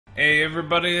Hey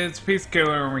everybody, it's Peace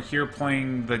Killer, and we're here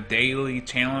playing the daily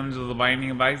challenge of the Binding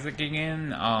of Isaac again.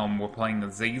 We're playing the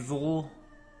Zazel,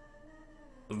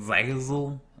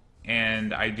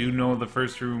 and I do know the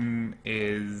first room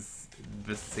is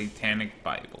the Satanic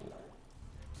Bible.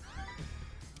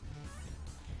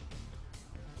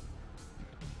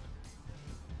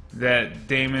 That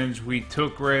damage we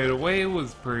took right away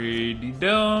was pretty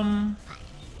dumb.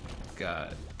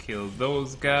 Got killed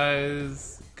those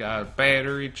guys. Got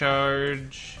battery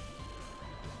charge.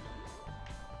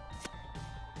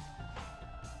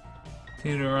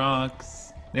 Tinted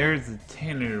rocks. There's a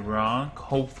tinted rock.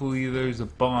 Hopefully there's a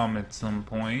bomb at some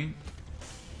point.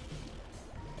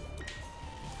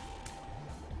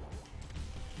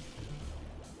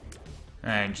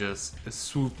 I just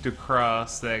swooped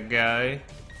across that guy.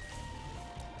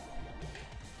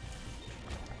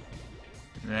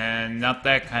 And not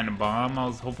that kind of bomb. I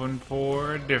was hoping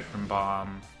for a different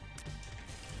bomb.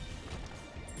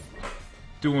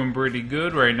 Doing pretty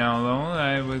good right now, though.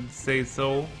 I would say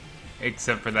so.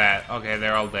 Except for that. Okay,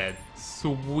 they're all dead.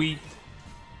 Sweet.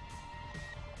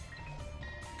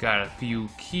 Got a few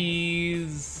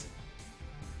keys.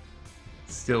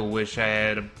 Still wish I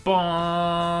had a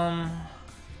bomb.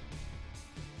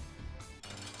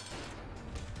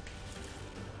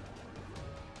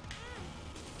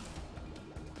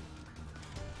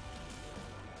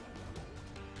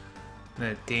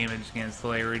 That damage against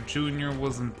Larry Jr.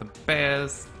 wasn't the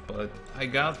best, but I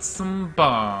got some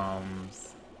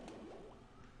bombs.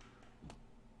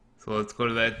 So let's go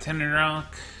to that tinted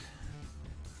rock.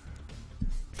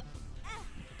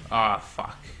 Ah,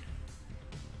 fuck.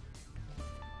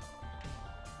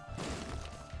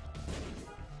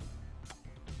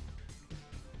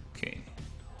 Okay.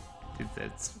 Get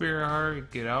that spirit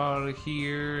heart, get out of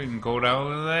here, and go down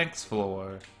to the next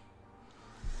floor.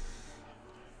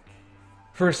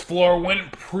 First floor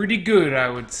went pretty good, I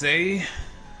would say.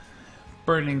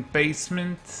 Burning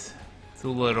basement. It's a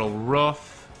little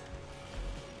rough.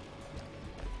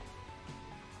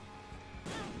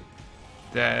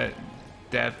 That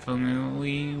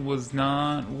definitely was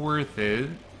not worth it.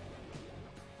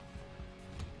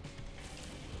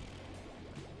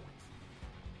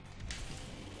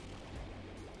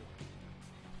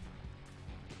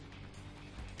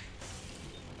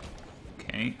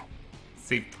 Okay.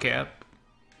 Safety cap.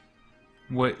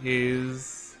 What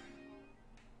is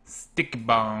sticky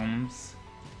bombs?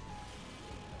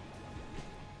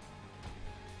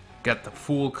 Got the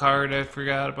fool card I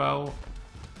forgot about.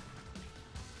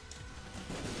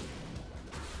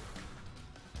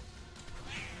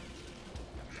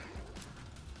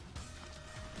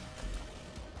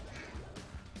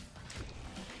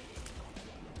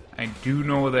 I do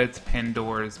know that's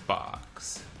Pandora's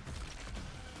box.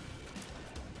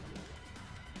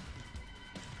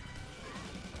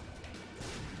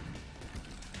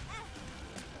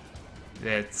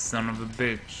 That son of a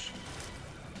bitch.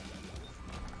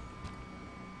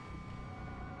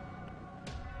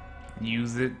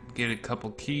 Use it, get a couple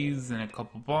keys and a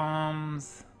couple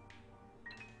bombs.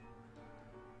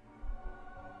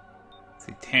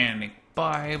 Satanic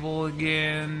Bible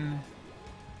again.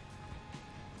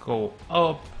 Go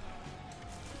up.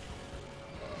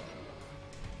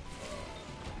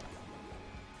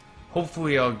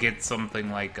 Hopefully I'll get something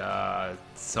like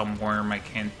some worm I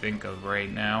can't think of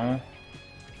right now.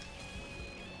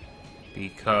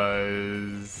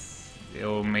 Because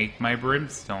it'll make my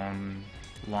brimstone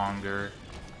longer.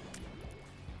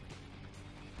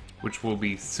 Which will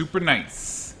be super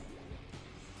nice.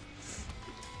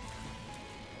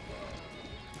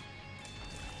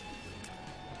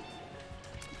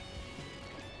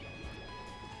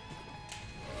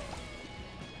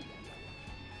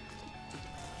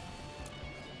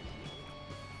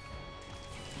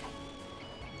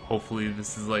 Hopefully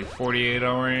this is like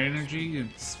 48-hour energy.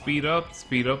 It's speed up.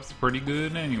 Speed up's pretty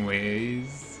good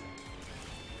anyways.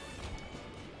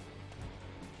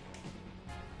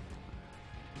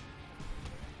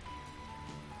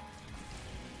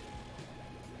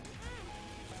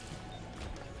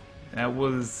 That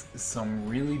was some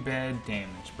really bad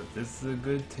damage, but this is a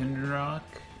good tinder rock.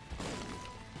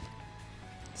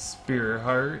 Spirit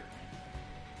heart.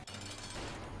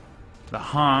 The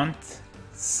haunt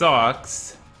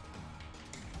sucks.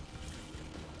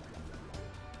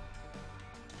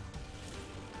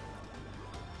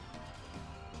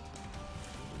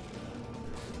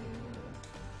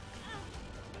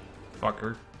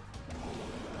 Fucker.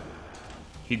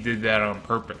 He did that on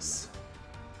purpose.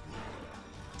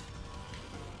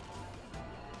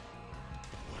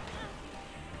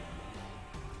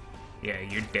 Yeah,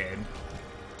 you're dead.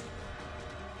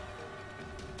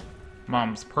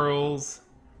 Mom's pearls.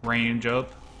 range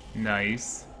up.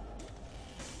 Nice.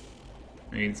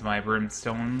 Means my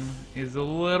brimstone is a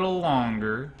little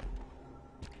longer.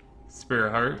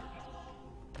 Spirit heart.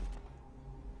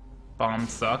 Bomb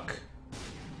suck.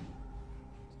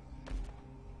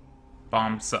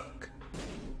 Bomb suck.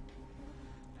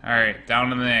 Alright, down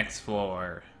to the next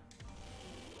floor.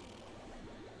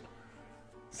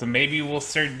 So maybe we'll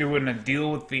start doing a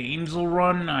deal with the angel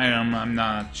run. I'm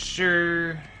not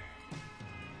sure.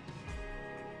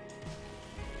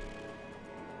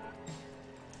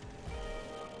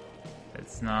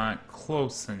 It's not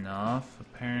close enough,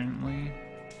 apparently.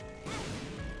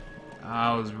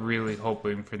 I was really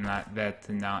hoping for that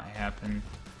to not happen.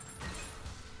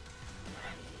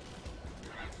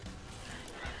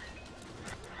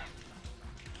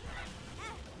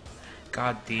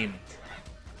 God damn it.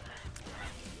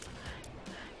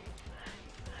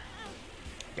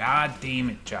 God damn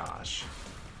it, Josh.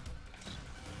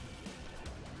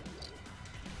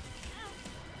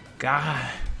 God,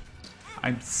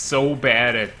 I'm so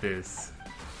bad at this.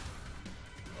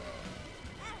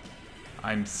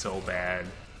 I'm so bad.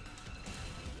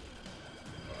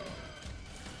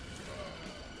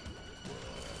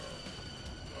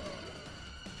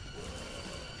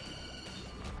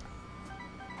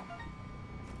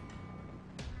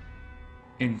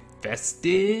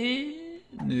 Infested?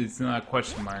 It's not a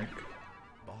question mark.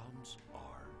 Bombs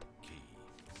are key.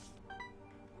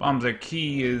 Bombs are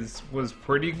key was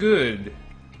pretty good.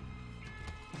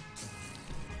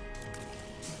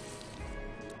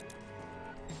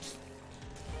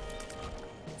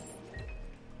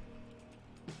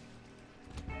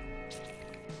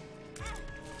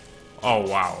 Oh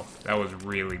wow, that was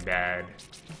really bad.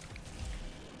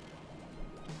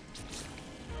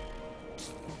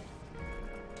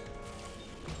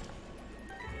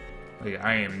 Like,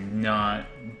 I am not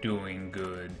doing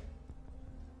good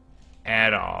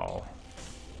at all.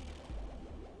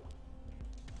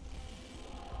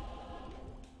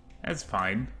 That's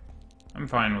fine. I'm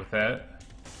fine with that.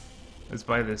 Let's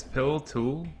buy this pill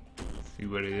too. See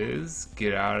what it is.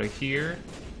 Get out of here.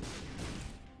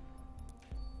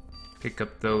 Pick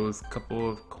up those couple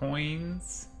of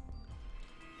coins.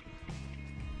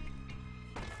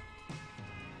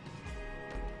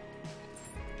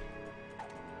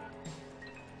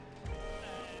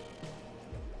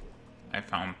 I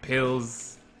found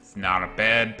pills. It's not a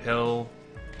bad pill.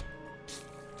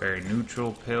 Very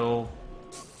neutral pill.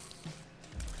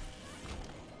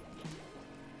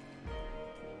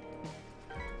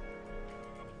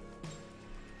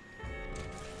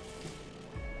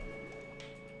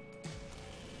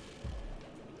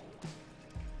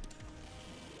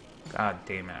 God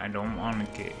damn it, I don't want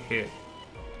to get hit.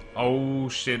 Oh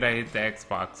shit, I hit the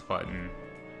Xbox button.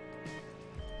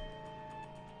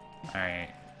 Alright.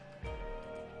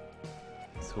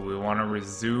 So we want to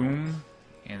resume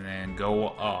and then go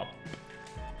up.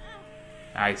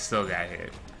 I still got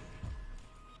hit.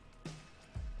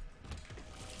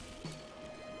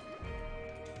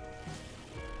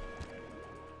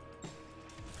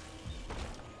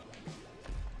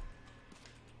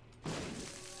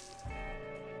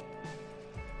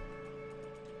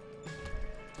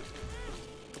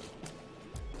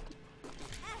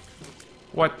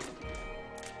 What?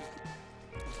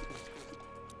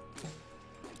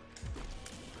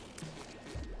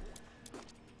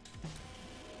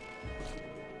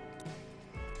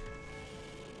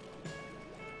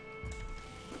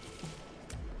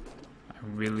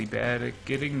 I'm really bad at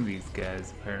getting these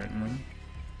guys, apparently.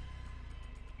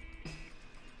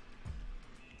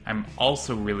 I'm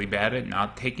also really bad at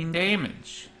not taking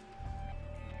damage,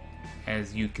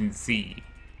 as you can see.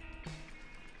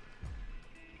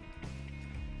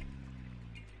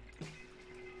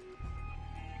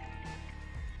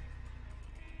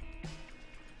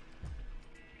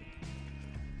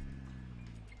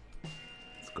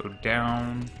 Go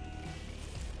down.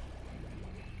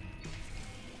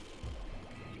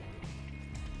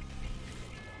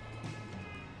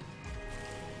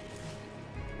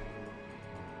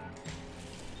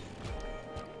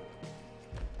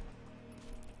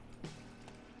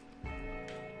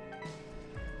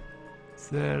 Is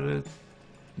that it?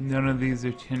 None of these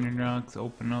are tinder rocks.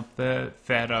 Open up that.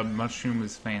 Fat mushroom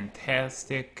is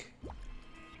fantastic.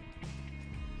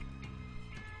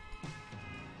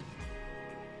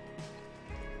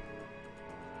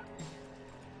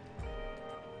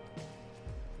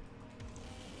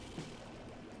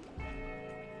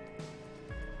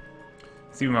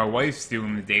 See, my wife's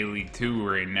doing the daily too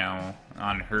right now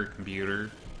on her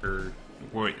computer, or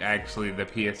actually the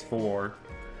PS4,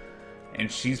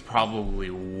 and she's probably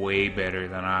way better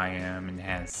than I am and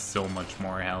has so much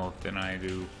more health than I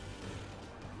do.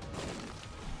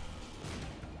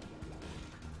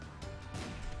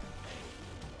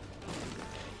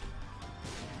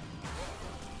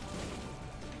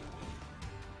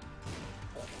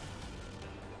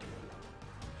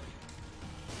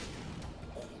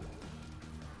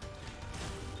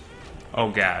 Oh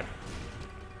god.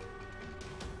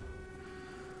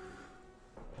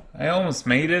 I almost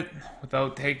made it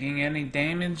without taking any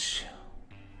damage,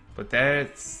 but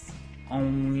that's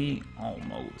only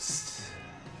almost.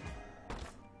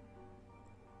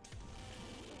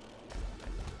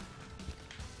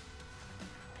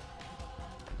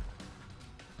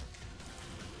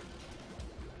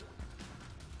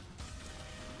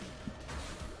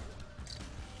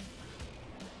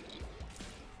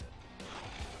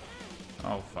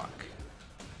 Oh fuck.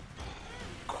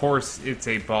 Of course it's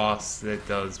a boss that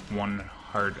does 1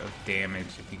 heart of damage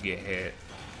if you get hit.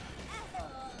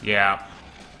 Yeah.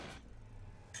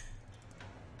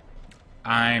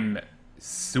 I'm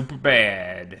super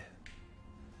bad.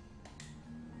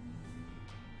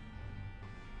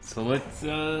 So let's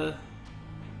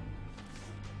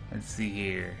see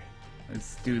here.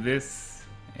 Let's do this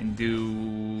and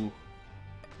do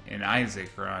an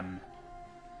Isaac run.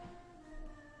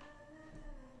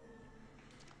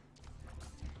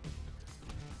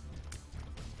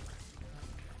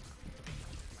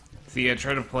 See, I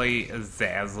try to play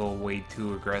Azazel way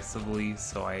too aggressively,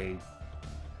 so I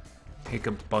take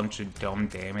a bunch of dumb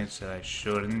damage that I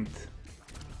shouldn't.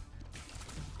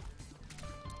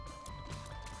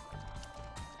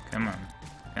 Come on.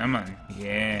 Come on.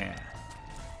 Yeah.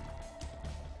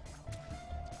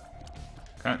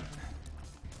 Come.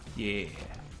 Yeah.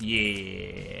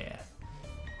 Yeah.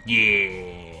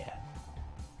 Yeah.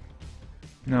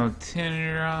 No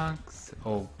tin rocks.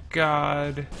 Oh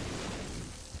god.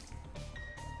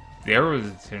 There was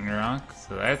a tin rock,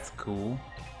 so that's cool.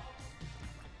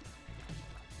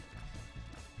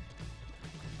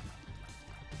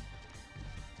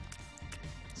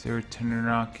 Is there a tin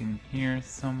rock in here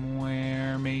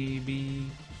somewhere, maybe?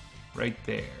 Right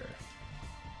there.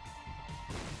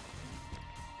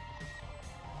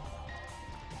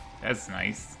 That's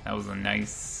nice. That was a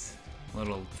nice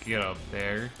little get up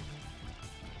there.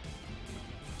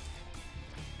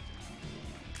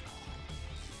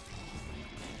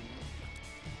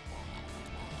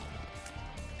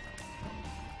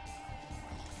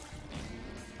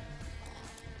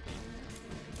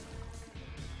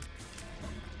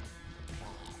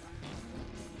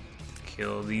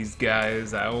 Kill these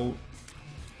guys out.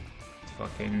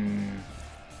 Fucking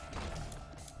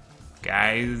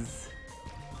guys.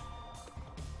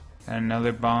 Got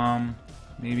another bomb.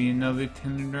 Maybe another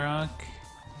tinted rock.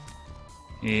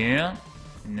 Yeah,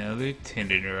 another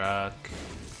tinted rock.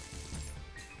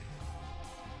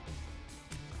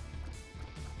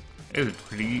 This is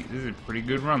a pretty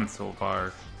good run so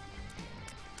far.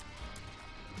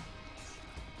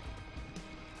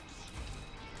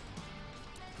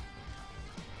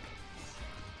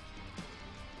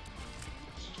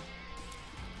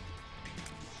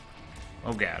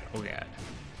 Oh god, oh god.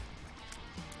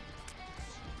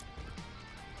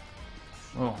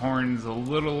 Well, Horn's a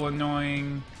little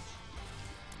annoying.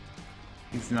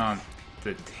 He's not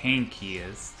the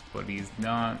tankiest, but he's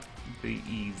not the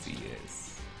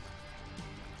easiest.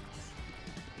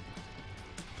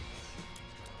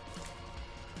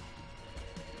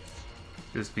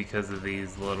 Just because of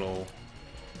these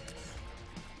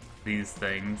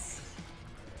things.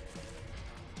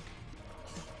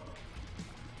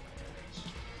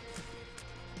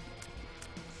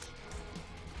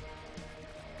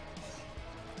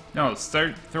 No,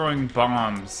 start throwing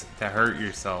bombs to hurt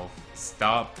yourself.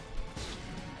 Stop.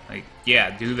 Like,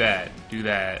 yeah, do that. Do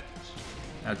that.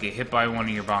 Now get hit by one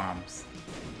of your bombs.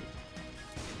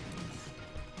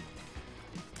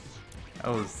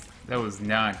 That was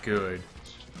not good.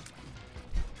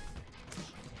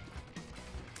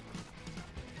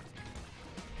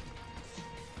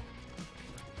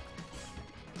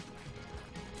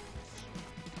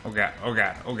 Oh god, oh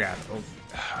god, oh god, oh.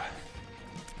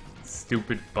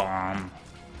 Stupid bomb.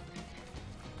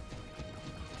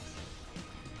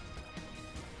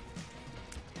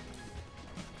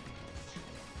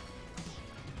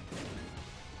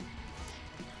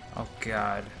 Oh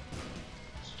god.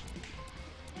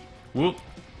 Whoop.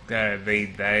 Gotta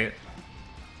evade that.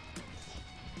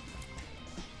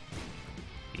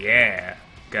 Yeah.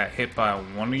 Got hit by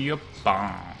one of your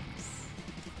bombs.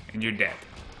 And you're dead.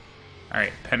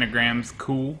 Alright, pentagram's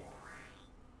cool.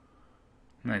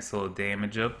 Nice little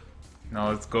damage up. Now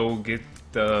let's go get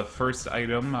the first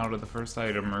item out of the first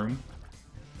item room.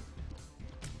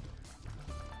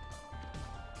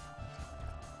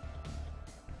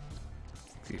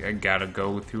 See, I gotta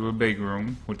go through a big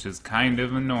room, which is kind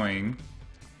of annoying.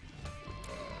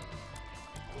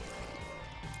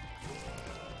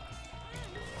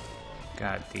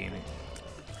 God damn it.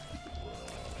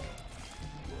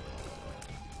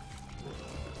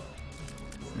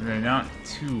 And then not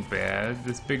too bad.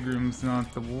 This big room's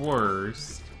not the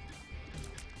worst.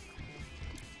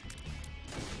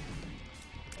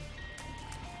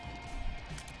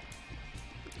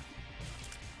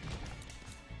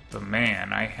 But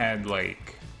man, I had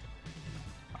like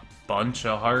a bunch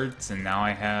of hearts and now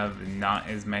I have not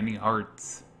as many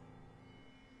hearts.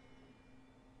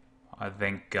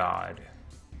 Thank God.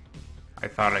 I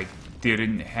thought I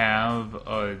didn't have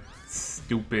a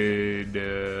stupid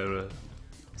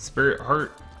spirit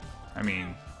heart. I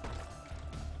mean,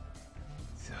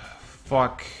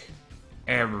 fuck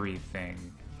everything.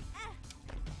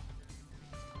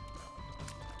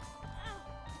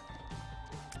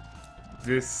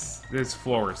 This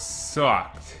floor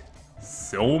sucked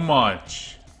so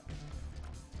much.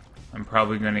 I'm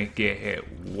probably gonna get hit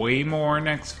way more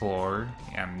next floor.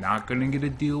 I'm not gonna get a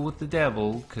deal with the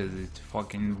devil because it's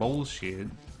fucking bullshit.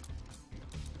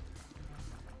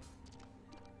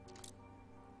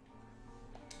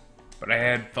 But I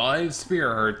had 5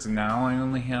 spirit hearts and now I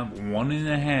only have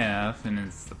 1.5 and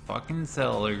it's the fucking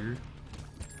cellar.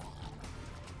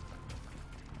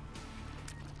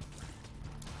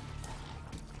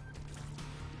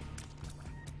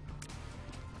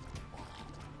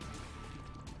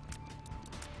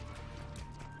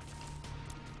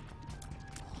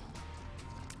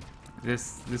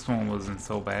 This one wasn't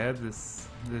so bad. This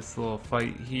little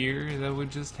fight here that we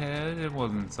just had, it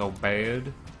wasn't so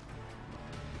bad.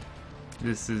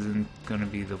 This isn't gonna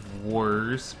be the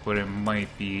worst, but it might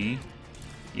be.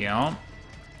 Yeah.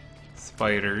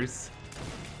 Spiders.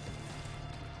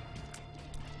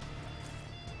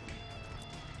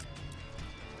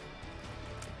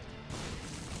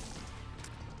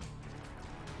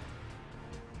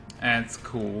 That's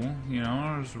cool. You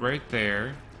know, it was right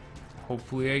there.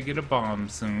 Hopefully I get a bomb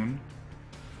soon.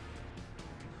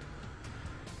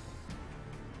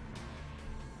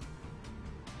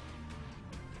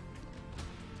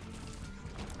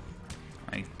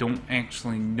 I don't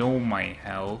actually know my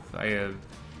health. I have...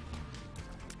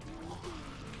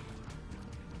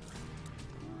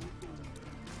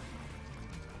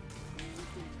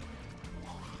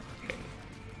 Okay,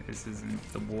 this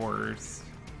isn't the worst.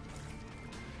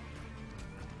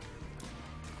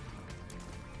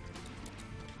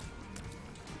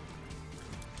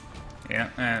 Yeah,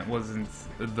 that wasn't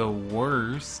the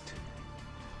worst.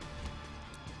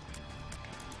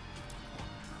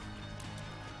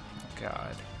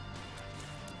 God.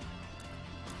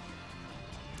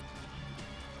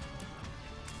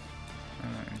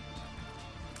 Come on.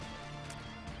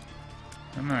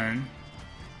 Come on.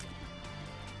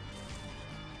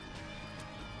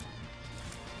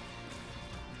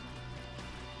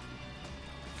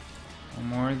 One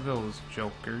more of those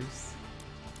jokers.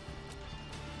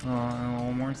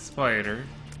 One more spider.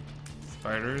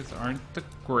 Spiders aren't the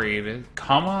greatest.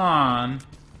 Come on!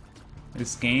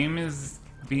 This game is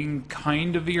being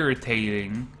kind of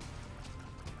irritating.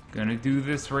 Gonna do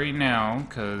this right now,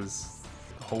 cause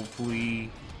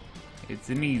hopefully it's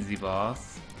an easy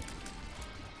boss.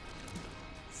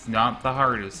 It's not the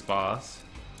hardest boss.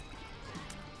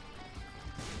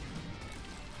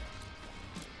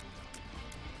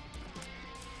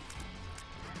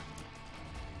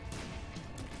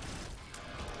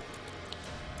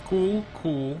 Cool,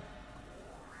 cool.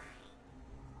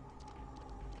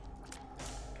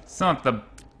 It's not the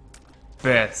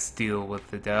best deal with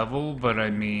the devil, but I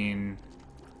mean,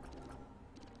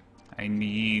 I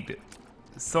need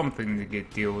something to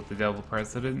get deal with the devil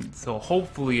precedent, so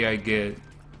hopefully I get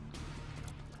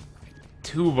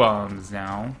 2 bombs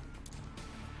now.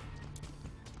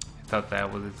 I thought that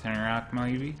was a 10 rock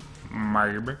maybe.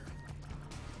 Maybe.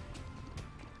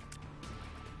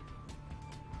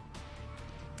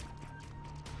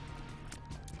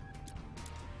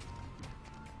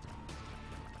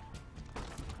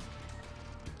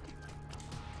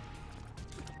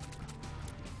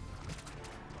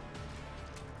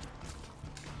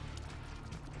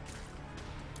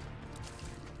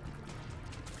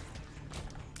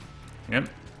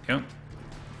 Yep.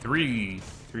 3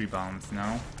 bombs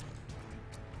now.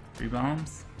 3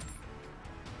 bombs.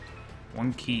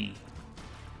 1 key.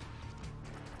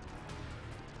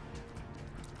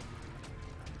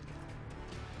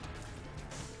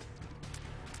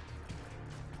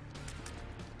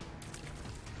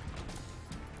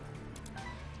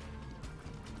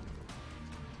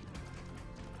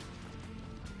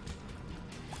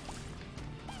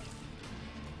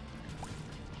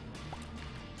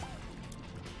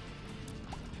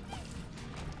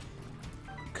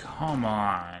 Come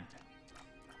on.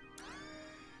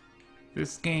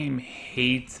 This game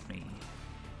hates me.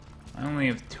 I only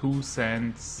have 2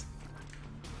 cents.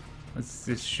 Let's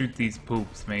just shoot these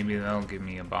poops. Maybe that'll give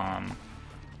me a bomb.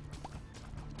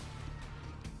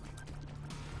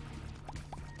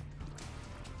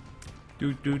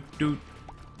 Doot doot doot.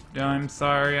 I'm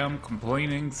sorry I'm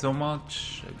complaining so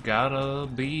much. I gotta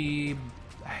be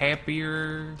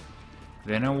happier.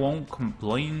 Then I won't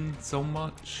complain so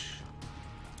much.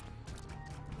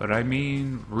 But I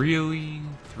mean, really?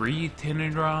 3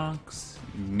 tinted rocks?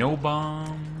 No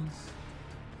bombs?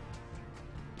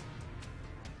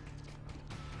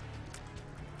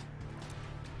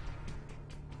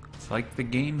 It's like the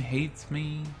game hates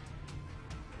me.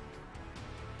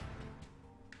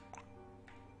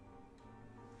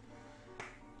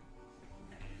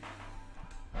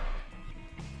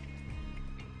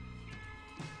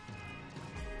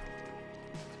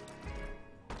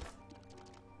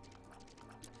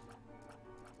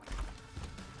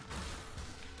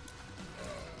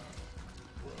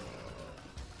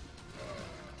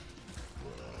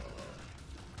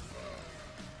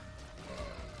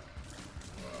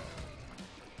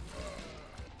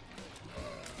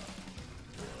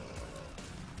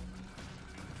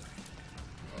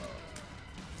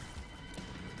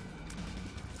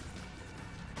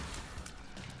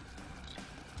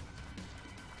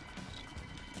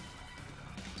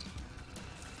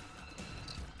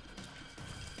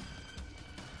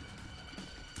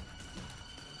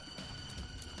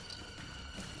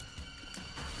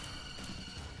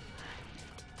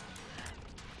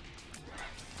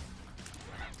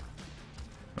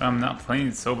 I'm not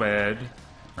playing so bad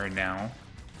right now.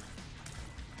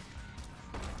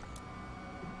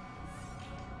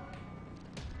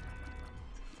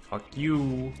 Fuck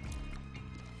you.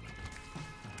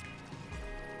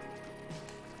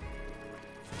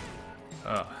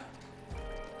 Ugh.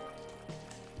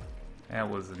 That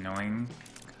was annoying,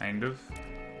 kind of.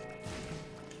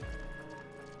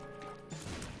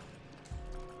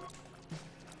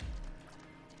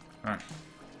 Come on.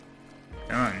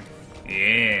 Come on.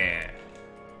 Yeah.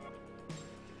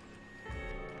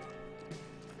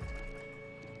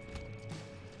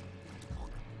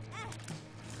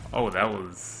 Oh, that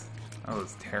was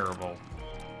terrible.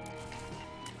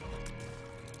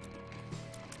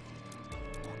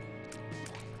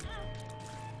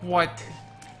 What?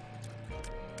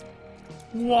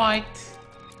 What?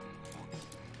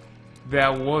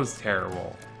 That was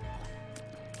terrible.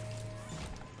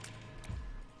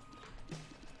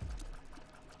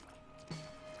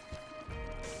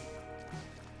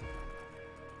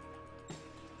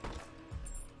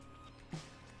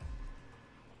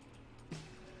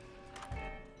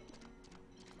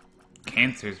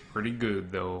 Cancer's pretty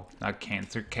good though, not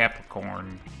Cancer,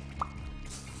 Capricorn.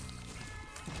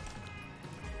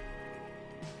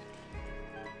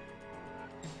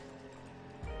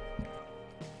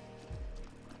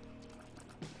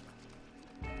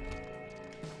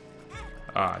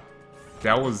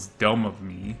 That was dumb of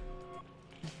me.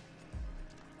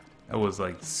 That was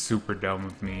like super dumb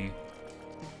of me.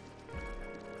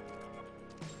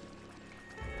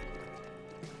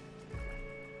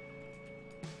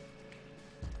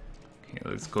 Okay,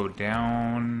 let's go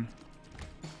down.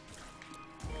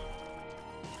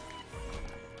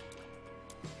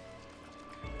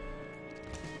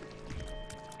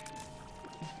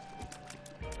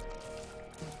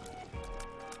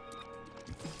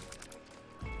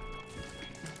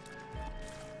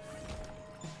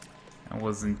 That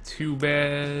wasn't too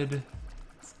bad.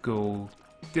 Let's go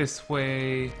this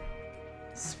way.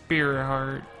 Spirit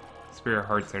Heart. Spirit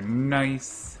Hearts are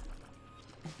nice.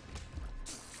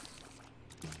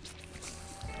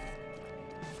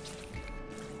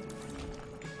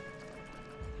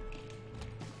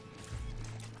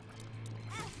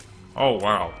 Oh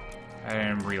wow, I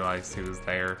didn't realize he was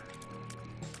there.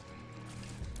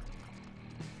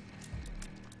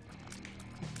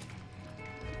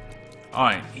 Oh,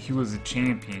 he was a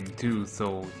champion too,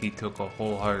 so he took a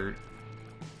whole heart.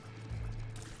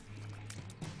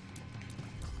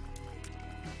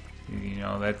 You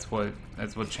know, that's what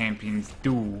champions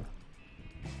do.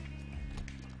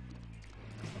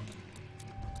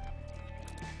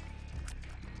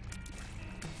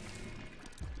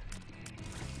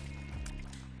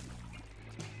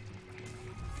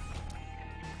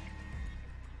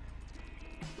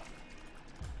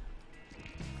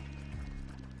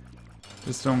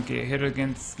 Just don't get hit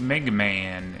against Mega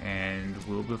Man and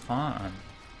we'll be fine.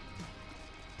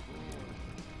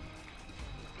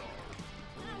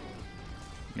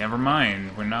 Never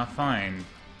mind, we're not fine.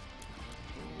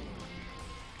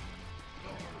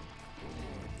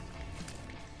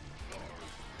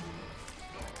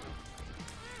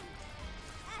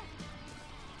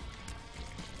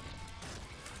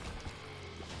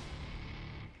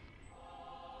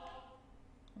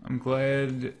 I'm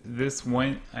glad this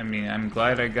went. I mean, I'm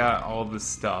glad I got all the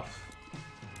stuff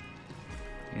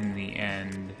in the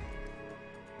end.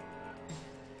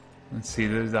 Let's see,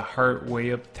 there's a heart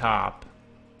way up top.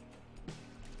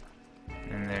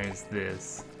 And there's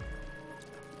this.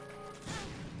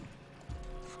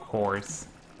 Of course.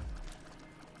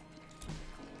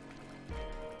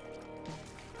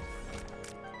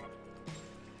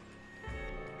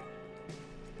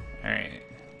 Alright.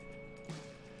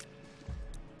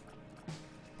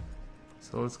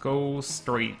 So let's go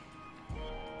straight.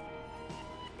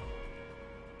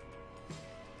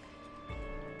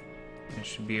 There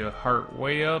should be a heart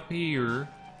way up here.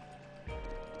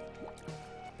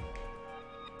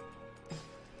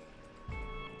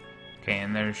 Okay,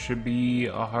 and there should be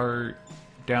a heart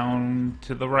down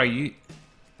to the right.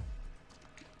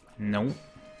 Nope.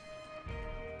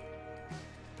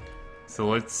 So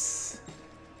let's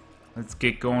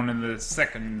get going to the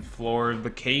second floor of the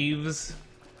caves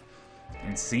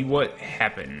and see what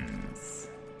happens.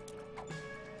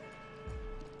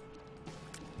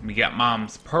 We got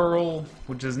Mom's Pearl,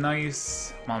 which is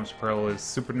nice. Mom's Pearl is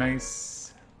super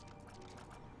nice.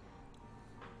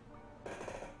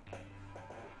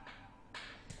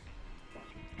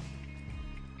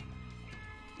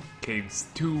 Caves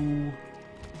 2.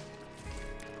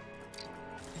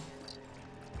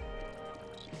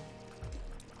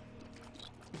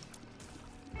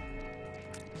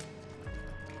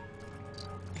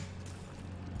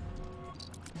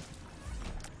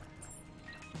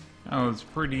 That was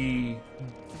pretty...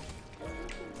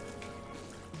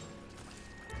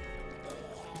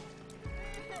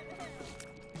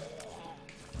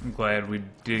 I'm glad we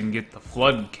didn't get the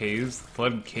flood caves. The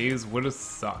flood caves would have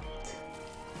sucked.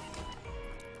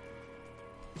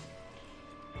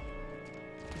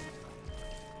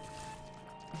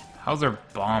 How's our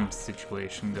bomb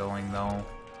situation going, though?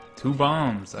 2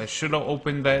 bombs. I should have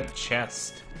opened that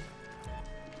chest.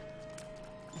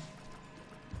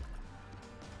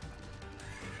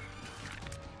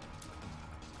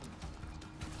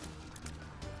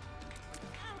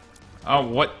 Oh,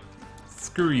 what?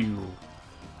 Screw you.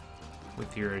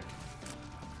 With your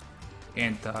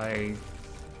anti...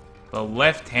 The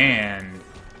left hand.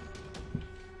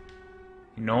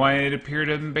 You know why it appeared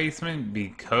in the basement?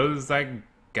 Because I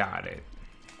got it.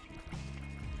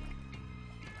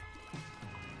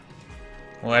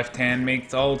 Left hand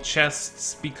makes all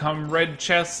chests become red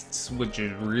chests, which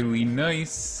is really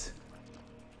nice.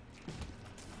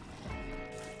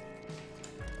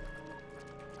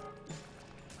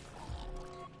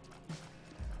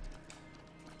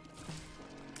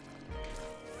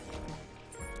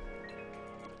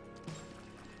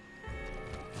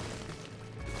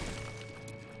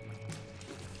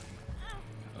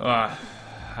 Ugh,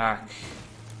 heck.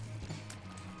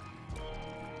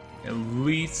 At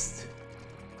least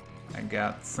I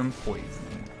got some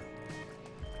poison.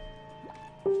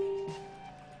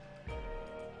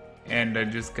 And I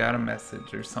just got a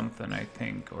message or something, I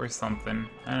think. Or something.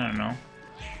 I don't know.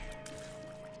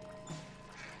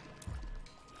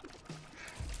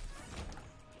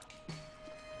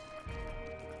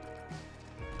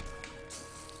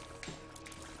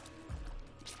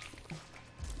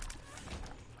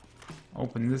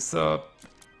 Open this up.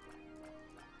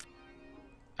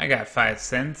 I got 5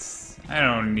 cents. I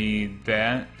don't need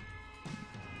that.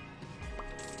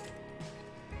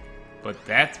 But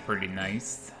that's pretty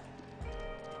nice.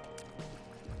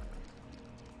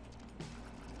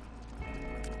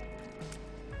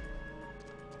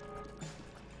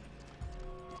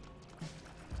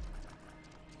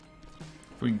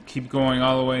 If we keep going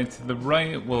all the way to the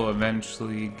right, we'll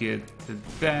eventually get to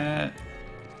that.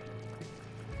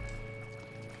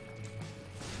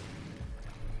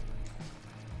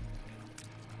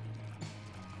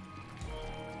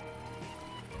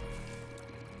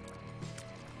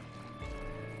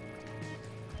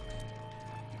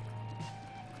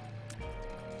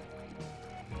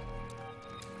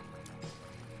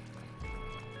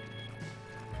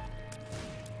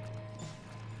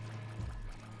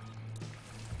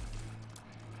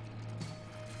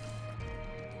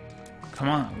 Come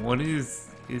on, what is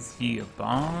he a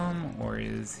bomb or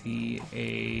is he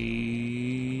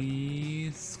a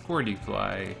squirty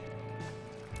fly?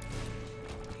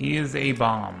 He is a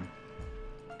bomb.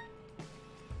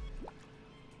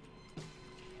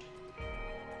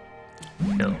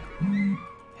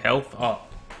 Health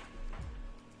up.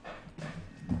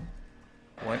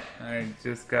 What? I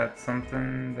just got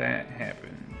something that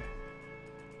happened.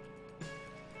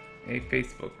 A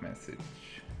Facebook message.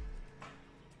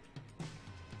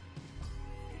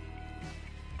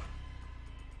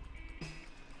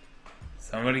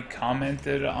 Somebody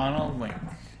commented on a link.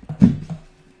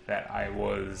 that I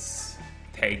was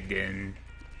tagged in.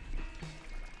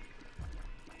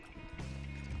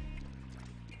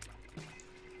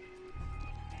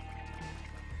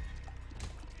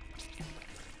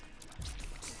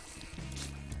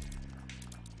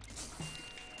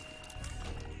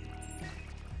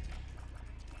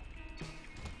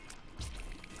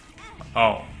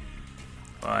 Oh.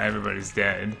 Well, everybody's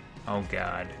dead. Oh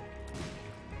god.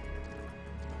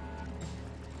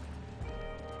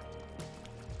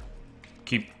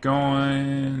 Keep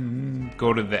going.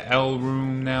 Go to the L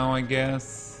room now, I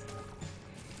guess.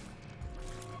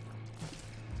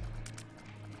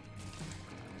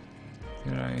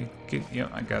 Did I get...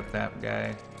 Yep, I got that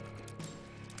guy.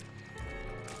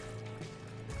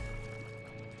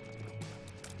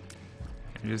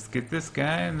 Just get this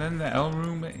guy, and then the L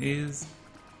room is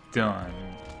done.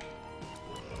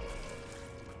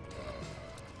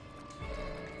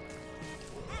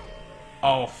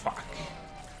 Oh, fuck.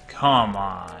 Come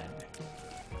on.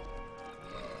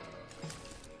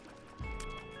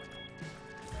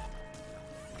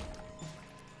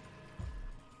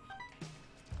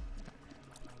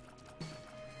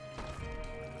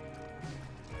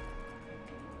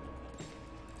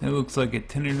 It looks like a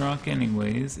tinted rock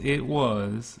anyways. It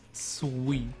was.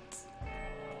 Sweet.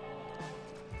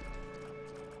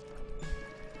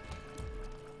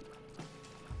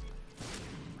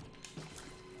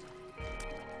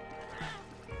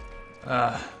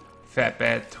 Fat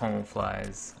bad tonal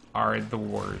flies are the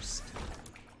worst.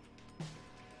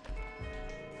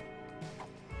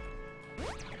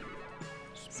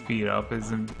 Speed up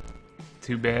isn't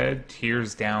too bad.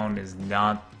 Tears down is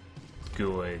not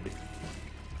good.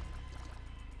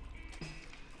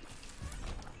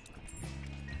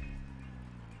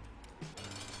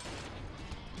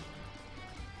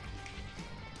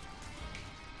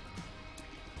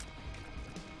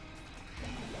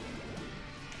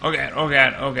 Oh god, oh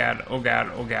god, oh god, oh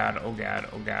god, oh god, oh god,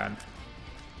 oh god.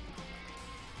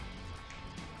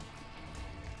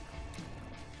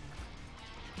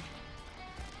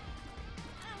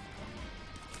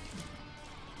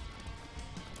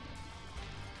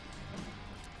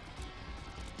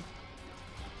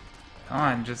 Come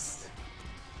on, just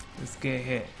get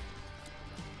hit.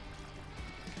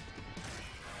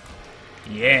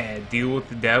 Yeah, deal with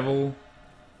the devil.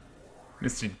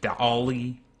 Mr.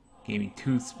 Dolly. Gave me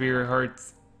 2 spirit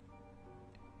hearts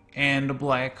and a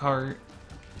black heart.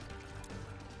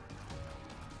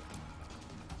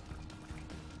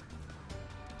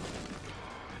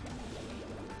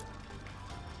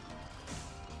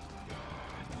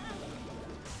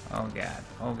 Oh god,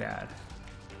 oh god.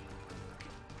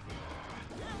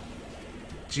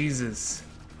 Jesus.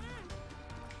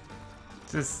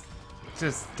 Just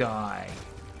die.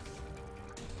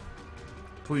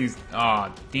 Please. Aw,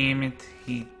 oh, damn it.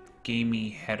 He gave me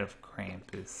Head of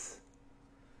Krampus.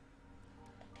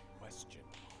 Question.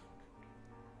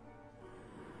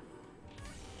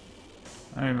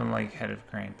 I don't even like Head of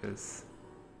Krampus.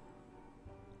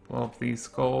 Blow up these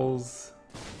skulls.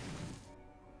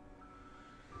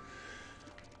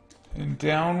 And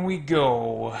down we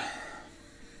go.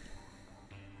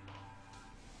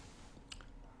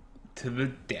 To the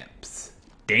depths.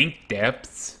 Dank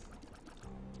depths.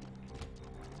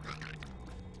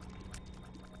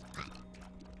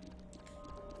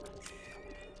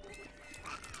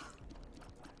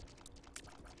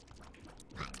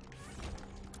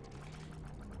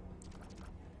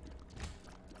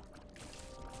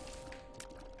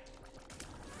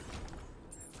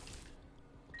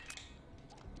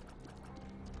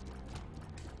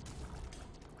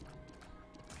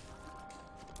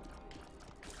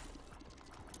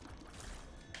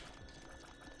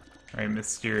 Right,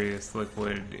 Mysterious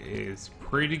Liquid is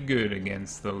pretty good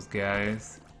against those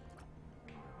guys.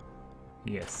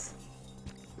 Yes.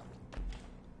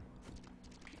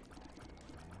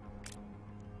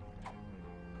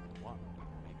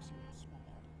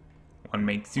 One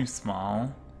makes you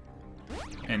small.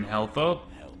 And health up.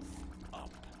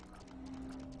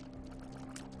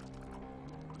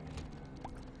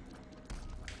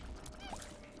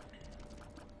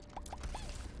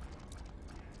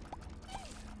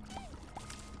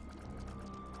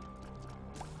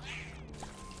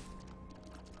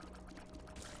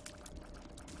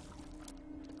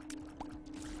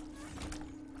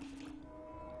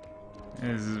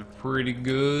 This is pretty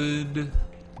good.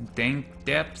 Dank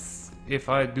depths, if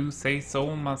I do say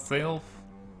so myself.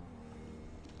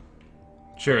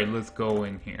 Sure, let's go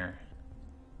in here.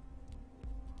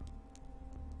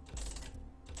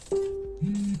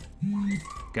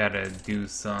 Gotta do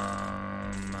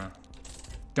some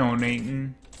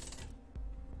donating.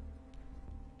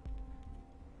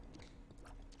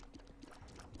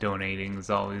 Donating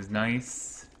is always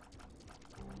nice.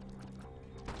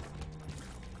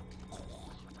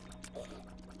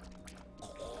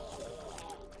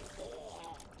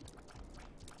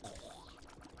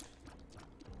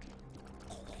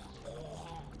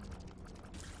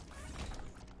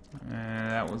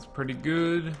 That was pretty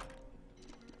good.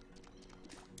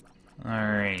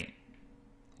 Alright.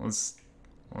 Well,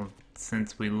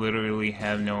 since we literally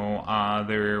have no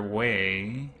other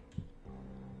way,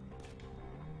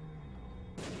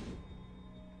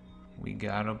 we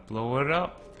gotta blow it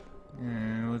up.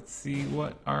 And let's see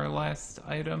what our last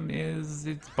item is.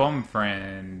 It's Bum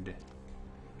Friend.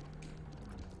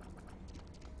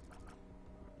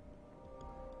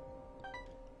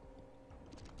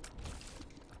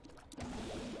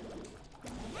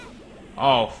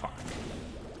 Oh, fuck.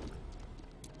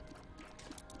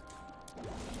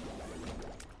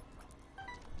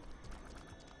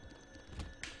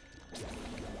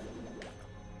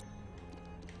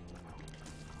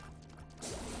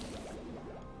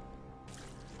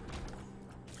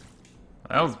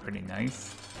 That was pretty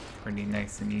nice. Pretty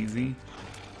nice and easy.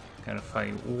 Gotta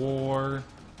fight war.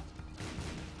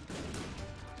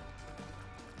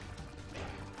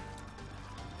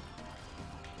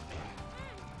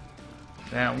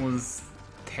 That was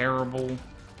terrible.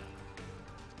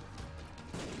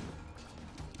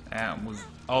 That was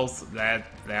also that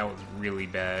was really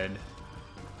bad.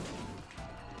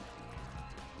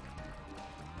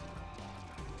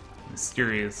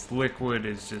 Mysterious liquid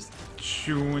is just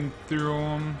chewing through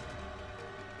them.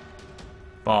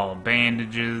 Ball of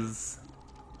bandages.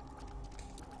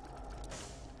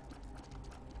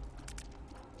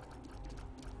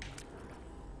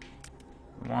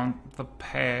 Want the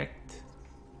pact.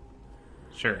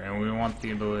 Sure, and we want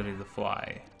the ability to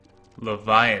fly.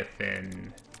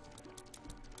 Leviathan.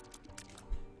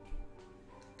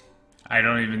 I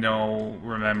don't even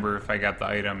remember if I got the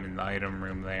item in the item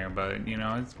room there, but you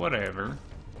know, it's whatever.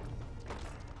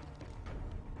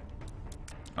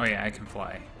 Oh yeah, I can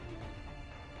fly.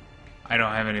 I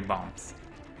don't have any bombs.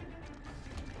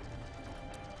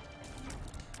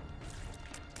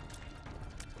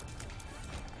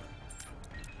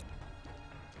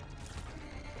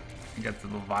 I got the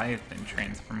Leviathan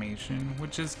transformation,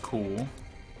 which is cool.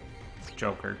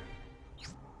 Joker.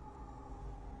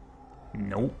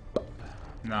 Nope.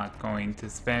 Not going to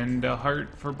spend a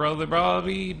heart for Brother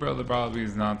Bobby. Brother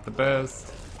Bobby's not the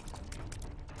best.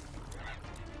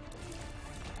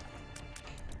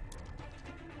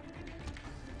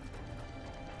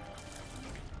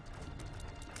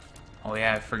 Oh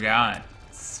yeah, I forgot.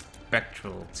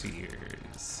 Spectral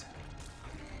Tears.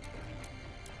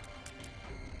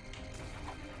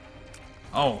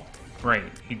 Oh, right.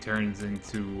 He turns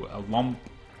into a lump.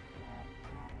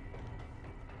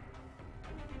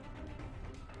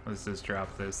 Let's just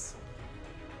drop this.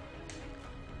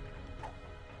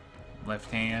 Left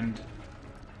hand.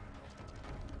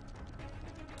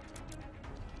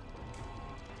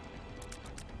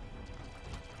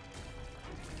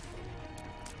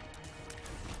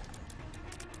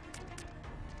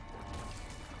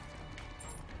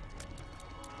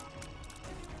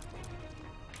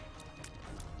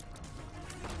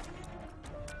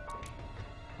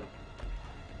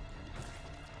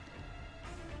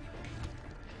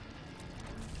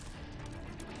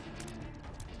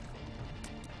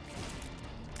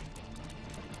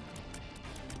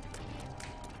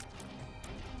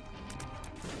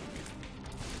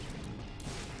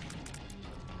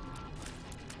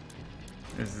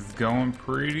 This is going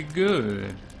pretty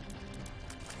good.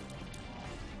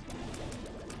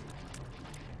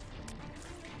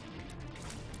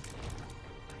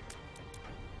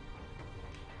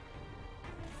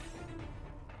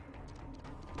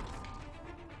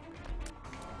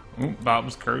 Ooh,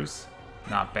 Bob's Curse.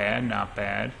 Not bad, not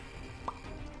bad.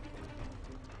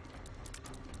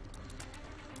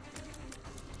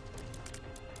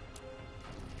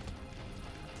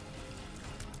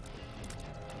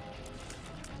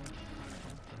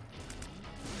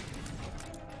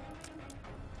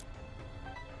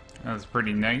 That was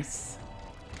pretty nice.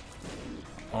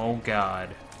 Oh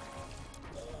god.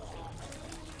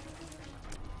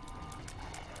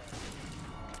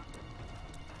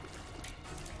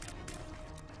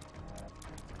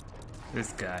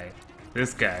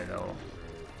 This guy though.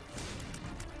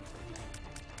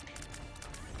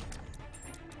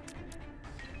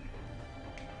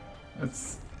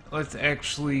 Let's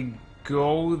actually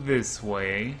go this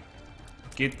way.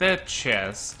 Get that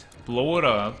chest, blow it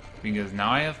up, because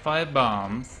now I have 5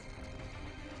 bombs.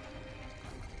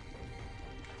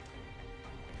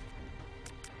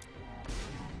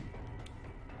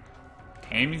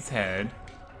 Tammy's head.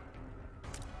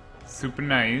 super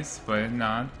nice, but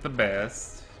not the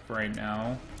best right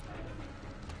now.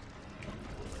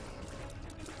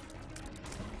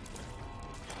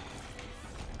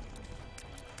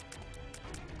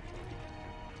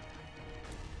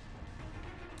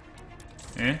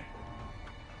 Eh?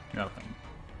 Nothing.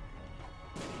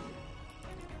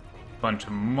 Bunch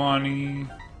of money.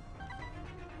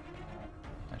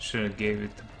 I should have gave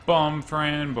it to Bum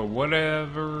Friend, but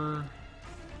whatever.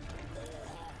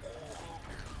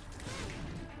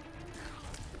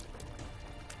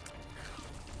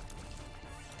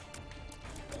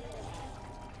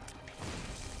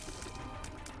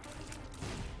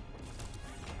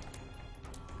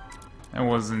 That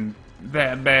wasn't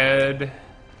that bad.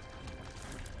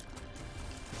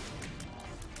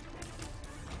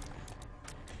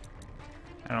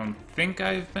 I don't think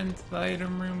I've been to the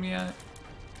item room yet,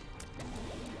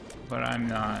 but I'm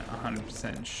not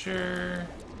 100% sure.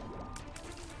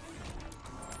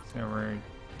 So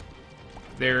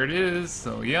there it is,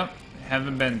 so yep,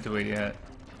 haven't been to it yet.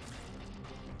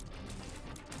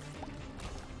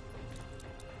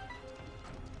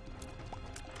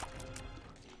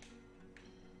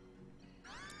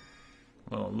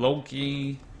 Little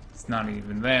Loki, it's not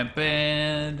even that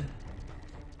bad.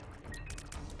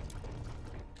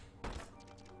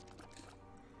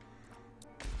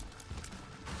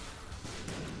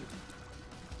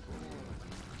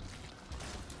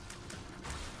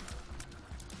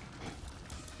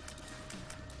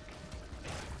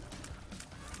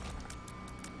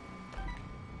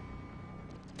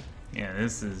 Yeah,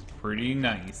 this is pretty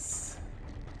nice.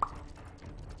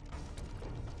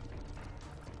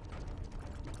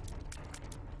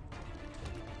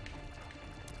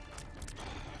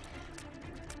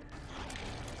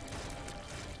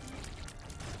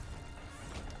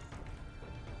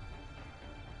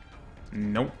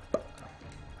 Nope.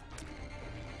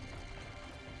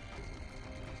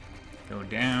 Go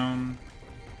down.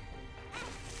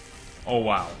 Oh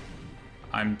wow.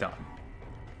 I'm done.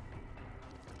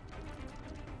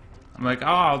 I'm like, oh,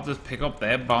 I'll just pick up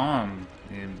that bomb.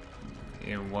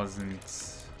 It wasn't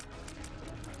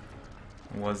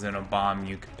a bomb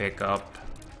you could pick up.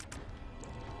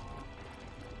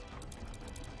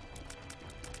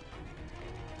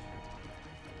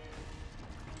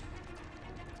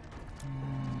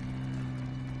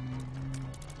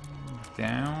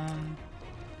 Down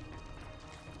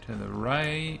to the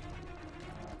right.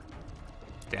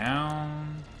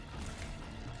 Down.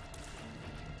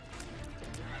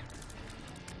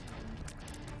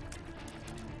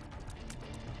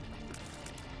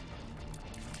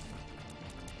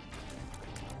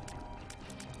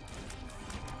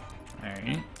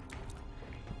 Alright.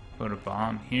 Put a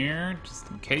bomb here,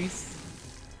 just in case.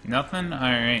 Nothing?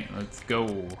 Alright, let's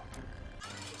go.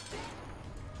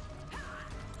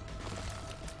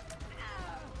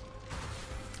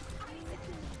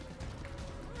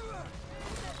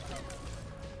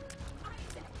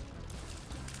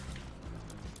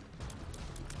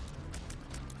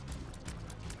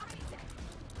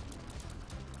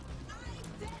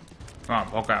 Come on,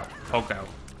 poke out, poke out.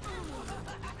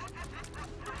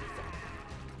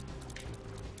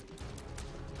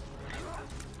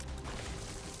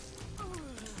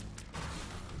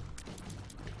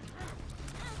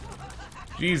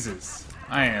 Jesus,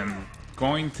 I am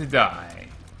going to die.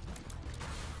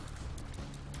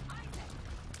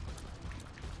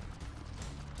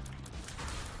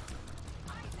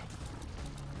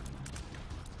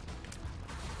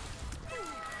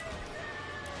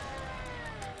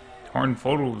 Torn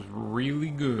photo is really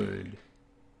good.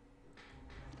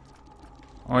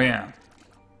 Oh yeah.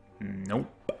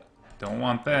 Nope. Don't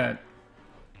want that.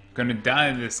 Gonna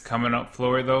die this coming up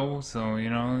floor though, so you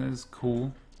know, it's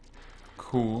cool.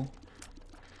 Cool.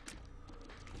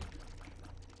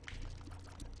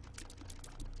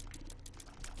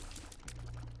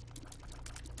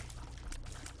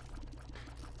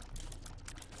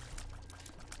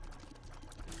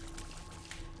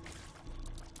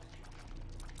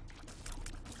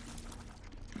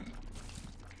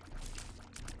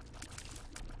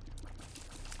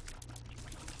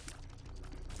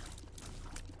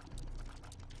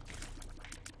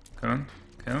 Come on,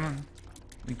 come on.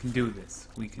 We can do this.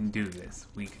 We can do this.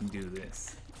 We can do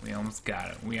this. We almost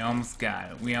got it. We almost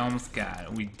got it. We almost got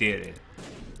it. We did it.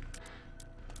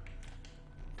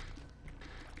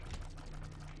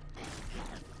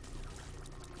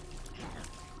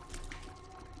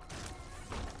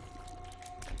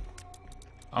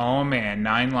 Oh man,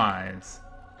 9 lives.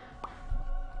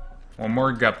 One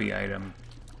more guppy item.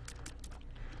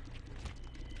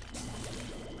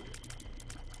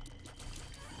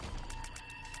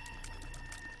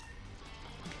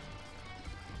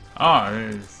 Oh,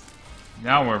 it is.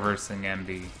 Now we're versing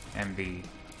MB. MB.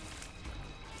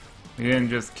 We didn't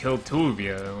just kill two of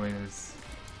you. It was...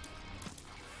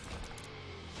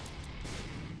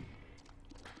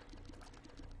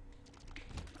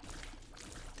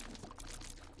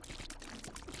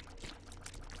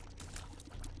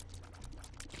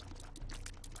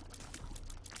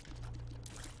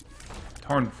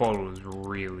 Torn photo is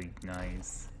really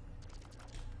nice.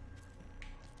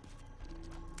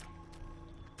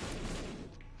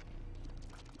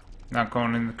 Not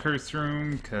going in the curse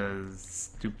room, cause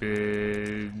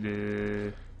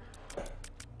stupid...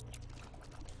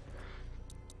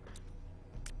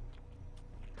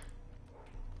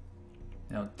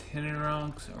 Now, tinted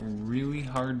rocks are really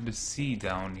hard to see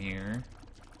down here.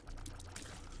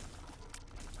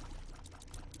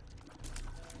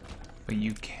 But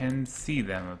you can see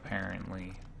them,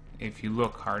 apparently, if you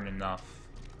look hard enough.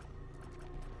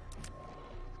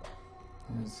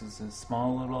 This is a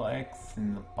small little X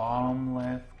in the bottom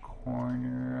left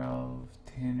corner of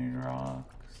tinted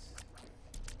rocks.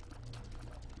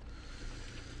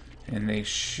 And they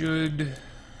should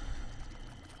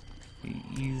be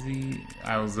easy.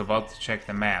 I was about to check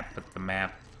the map, but the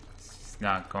map is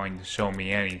not going to show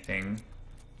me anything.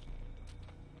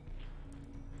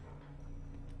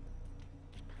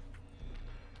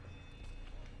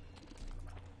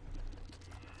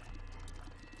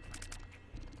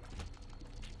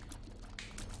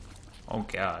 Oh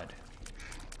god.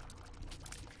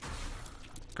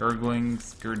 Gurgling,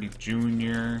 Skirty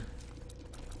Jr.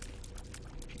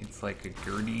 It's like a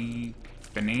Gertie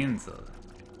Bonanza.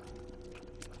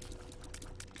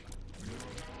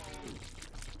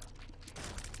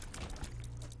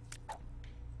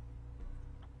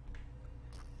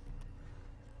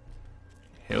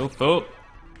 Health up.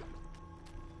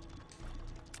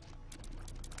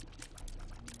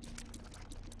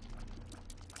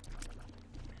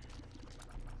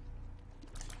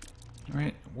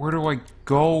 Right, where do I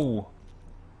go?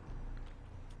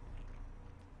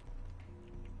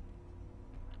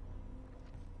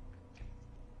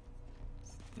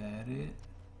 Is that it?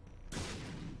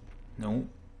 Nope.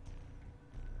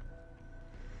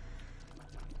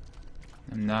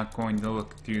 I'm not going to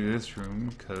look through this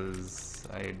room because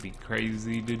I'd be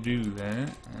crazy to do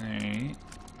that. Alright.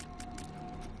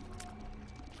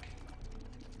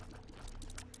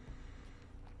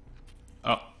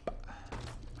 Up.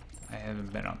 I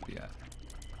haven't been up yet.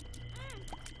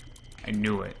 I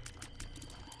knew it.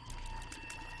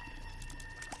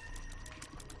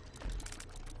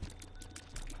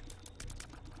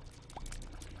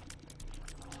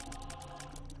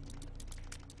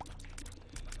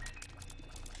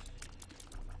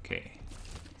 Okay.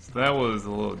 So that was a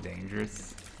little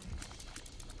dangerous.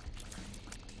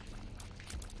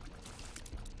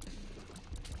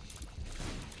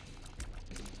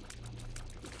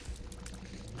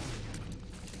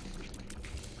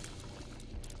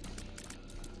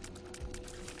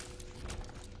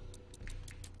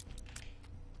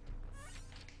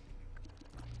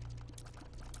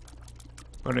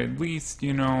 But at least,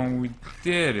 you know, we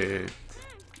did it.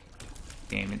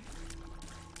 Damn it.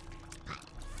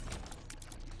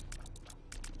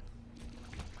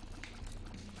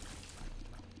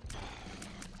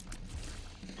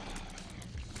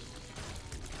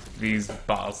 These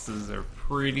bosses are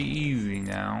pretty easy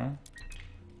now,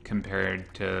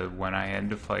 compared to when I had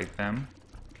to fight them.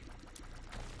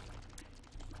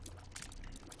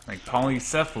 Like,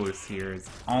 Polycephalus here is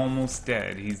almost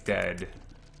dead. He's dead.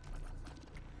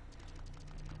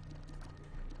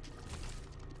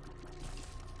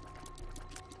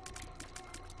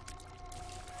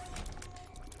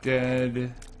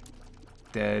 Dead.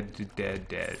 Dead, dead,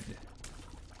 dead.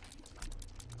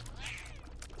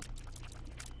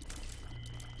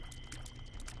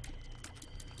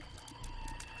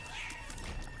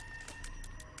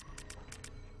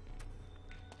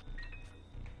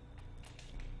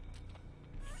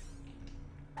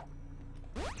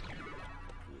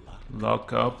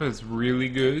 Luck up is really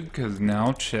good because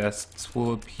now chests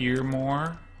will appear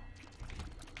more.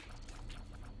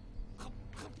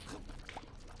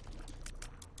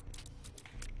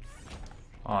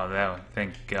 Oh, that one,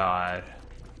 thank God.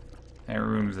 That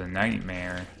room's a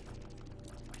nightmare.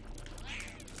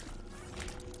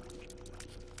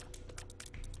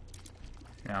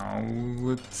 Now,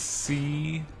 let's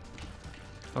see.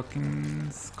 Fucking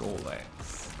Skull-X.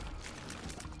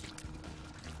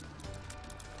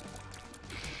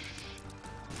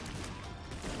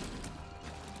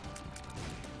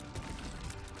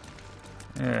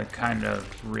 Kind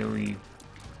of really...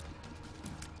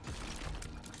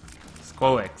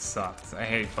 Skull-X sucks. I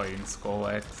hate fighting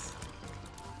Skull-X.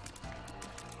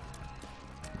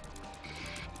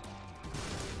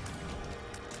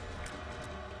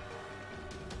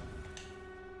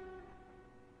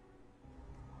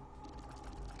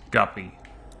 Guppy.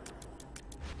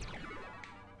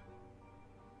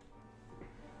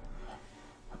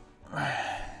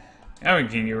 Now we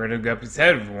can get rid of Guppy's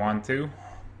head if we want to.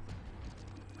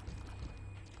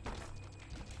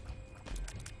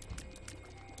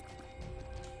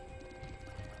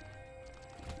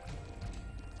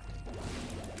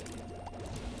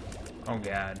 Oh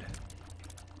god.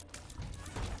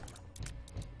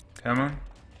 Come on.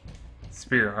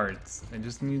 Spear hearts. I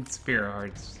just need spear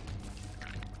hearts.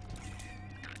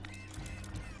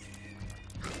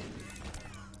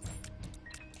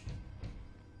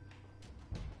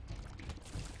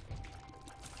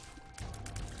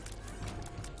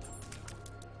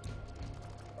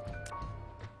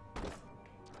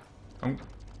 Oh.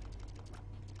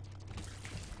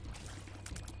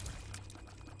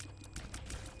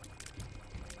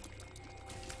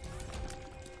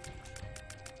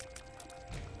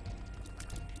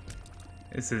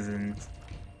 This isn't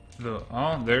the...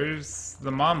 Oh, there's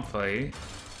the mom fight.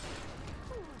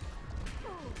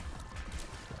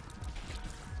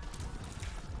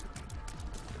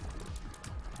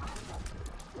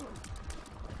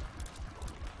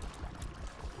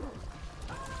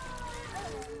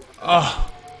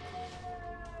 Oh!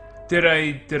 Did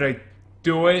I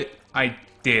do it? I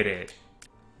did it.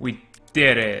 We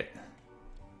did it.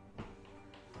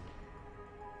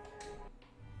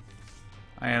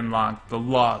 I unlocked the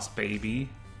Lost Baby,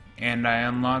 and I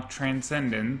unlocked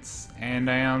Transcendence, and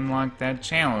I unlocked that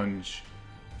challenge.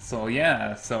 So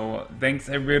yeah, so thanks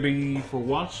everybody for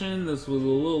watching. This was a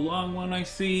little long one, I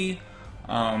see.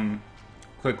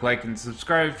 Click like and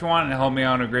subscribe if you want. It helped me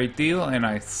out a great deal, and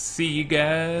I see you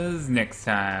guys next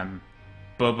time.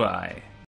 Bye-bye.